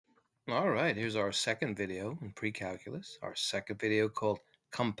All right, here's our second video in Precalculus, our second video called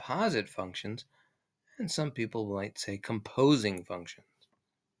Composite Functions, and some people might say composing functions.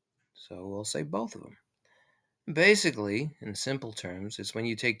 So we'll say both of them. Basically, in simple terms, it's when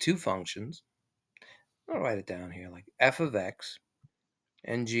you take two functions, I'll write it down here, like f of x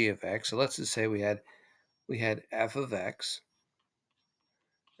and g of x. So let's just say we had f of x,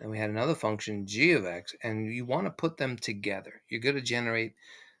 and we had another function g of x, and you want to put them together. You're going to generate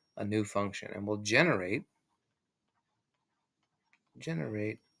a new function, and we'll generate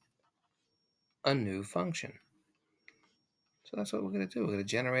a new function. So that's what we're going to do. We're going to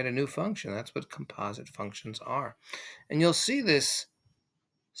generate a new function. That's what composite functions are. And you'll see this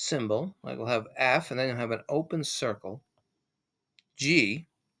symbol, like we'll have f, and then you'll have an open circle, g,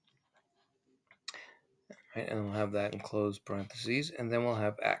 right? And we'll have that in closed parentheses, and then we'll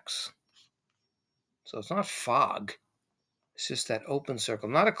have x. So it's not fog. It's just that open circle,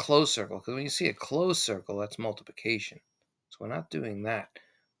 not a closed circle, because when you see a closed circle, that's multiplication. So we're not doing that.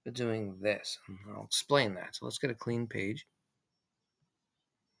 We're doing this. And I'll explain that. So let's get a clean page.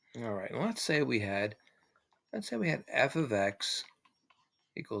 All right, and let's say we had f of x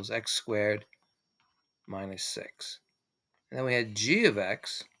equals x squared minus 6. And then we had g of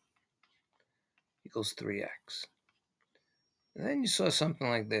x equals 3x. And then you saw something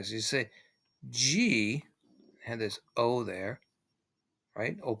like this. You say g had this O there,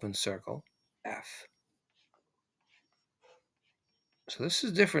 right? Open circle, f. So this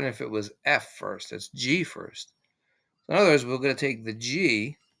is different if it was f first. It's g first. So in other words, we're going to take the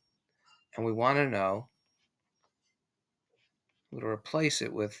g, and we want to know, we're going to replace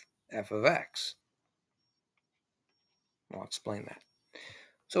it with f of x. I'll explain that.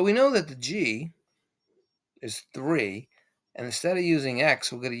 So we know that the g is 3, and instead of using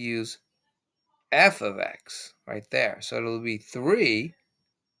x, we're going to use f of x right there. So it'll be 3,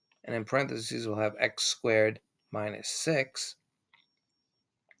 and in parentheses we'll have x squared minus 6,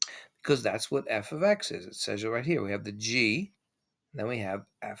 because that's what f of x is. It says it right here. We have the g, and then we have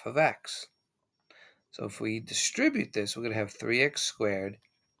f of x. So if we distribute this, we're going to have 3x squared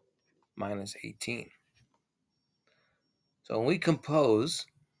minus 18. So when we compose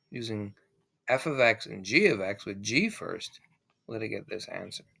using f of x and g of x with g first, we're going to get this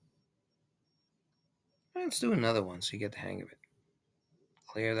answer. Let's do another one so you get the hang of it.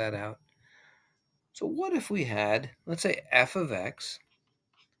 Clear that out. So what if we had, let's say f of x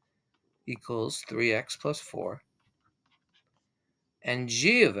equals 3x plus 4, and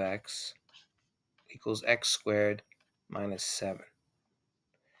g of x equals x squared minus 7.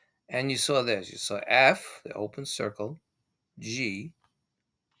 And you saw this. You saw f, the open circle, g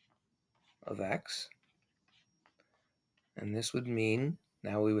of x. And this would mean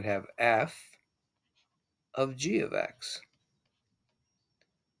now we would have f of g of x.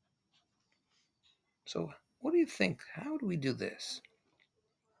 So what do you think? How do we do this?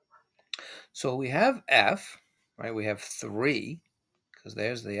 So we have f, right? We have 3, because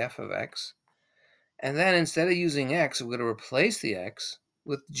there's the f of x. And then instead of using x, we're going to replace the x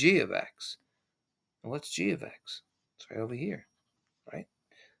with g of x. And what's g of x? It's right over here, right?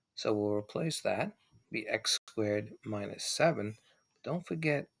 So we'll replace that, be x squared minus 7. Don't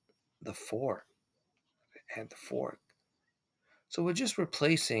forget the 4. Add the 4. So we're just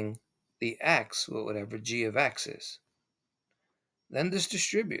replacing the x with whatever g of x is. Then just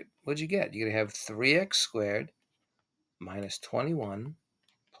distribute. What'd you get? You're going to have 3x squared minus 21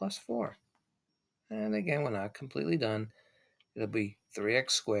 plus 4. And again, we're not completely done. It'll be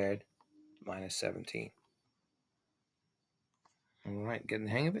 3x squared minus 17. All right, getting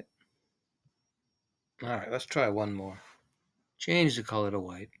the hang of it? All right, let's try one more. Change the color to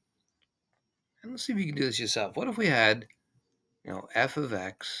white. And let's see if you can do this yourself. What if we had, f of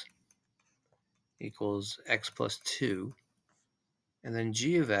x equals x plus 2, and then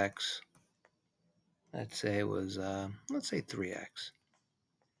g of x, let's say was, let's say 3x.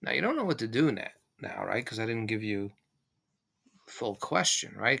 Now, you don't know what to do now, right? Because I didn't give you full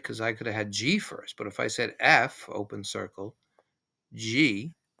question, right? Because I could have had g first. But if I said f, open circle,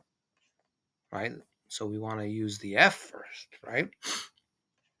 g, right? So we want to use the f first, right?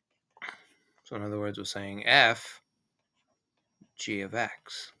 So in other words, we're saying f g of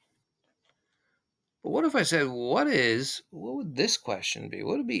x. But what if I said, what would this question be?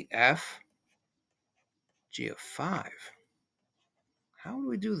 What would be f g of 5? How would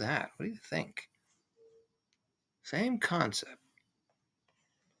we do that? What do you think? Same concept.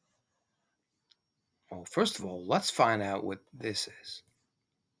 Well, first of all, let's find out what this is.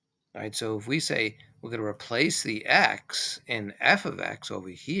 All right, so if we say we're going to replace the x in f of x over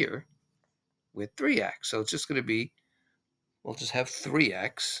here with 3x. So it's just going to be, we'll just have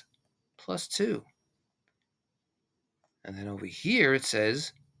 3x plus 2. And then over here it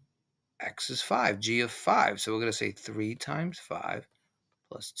says x is 5, g of 5. So we're going to say 3 times 5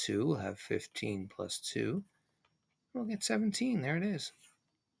 plus 2. We'll have 15 plus 2. We'll get 17. There it is.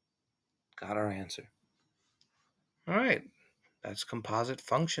 Got our answer. All right. That's composite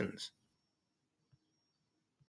functions.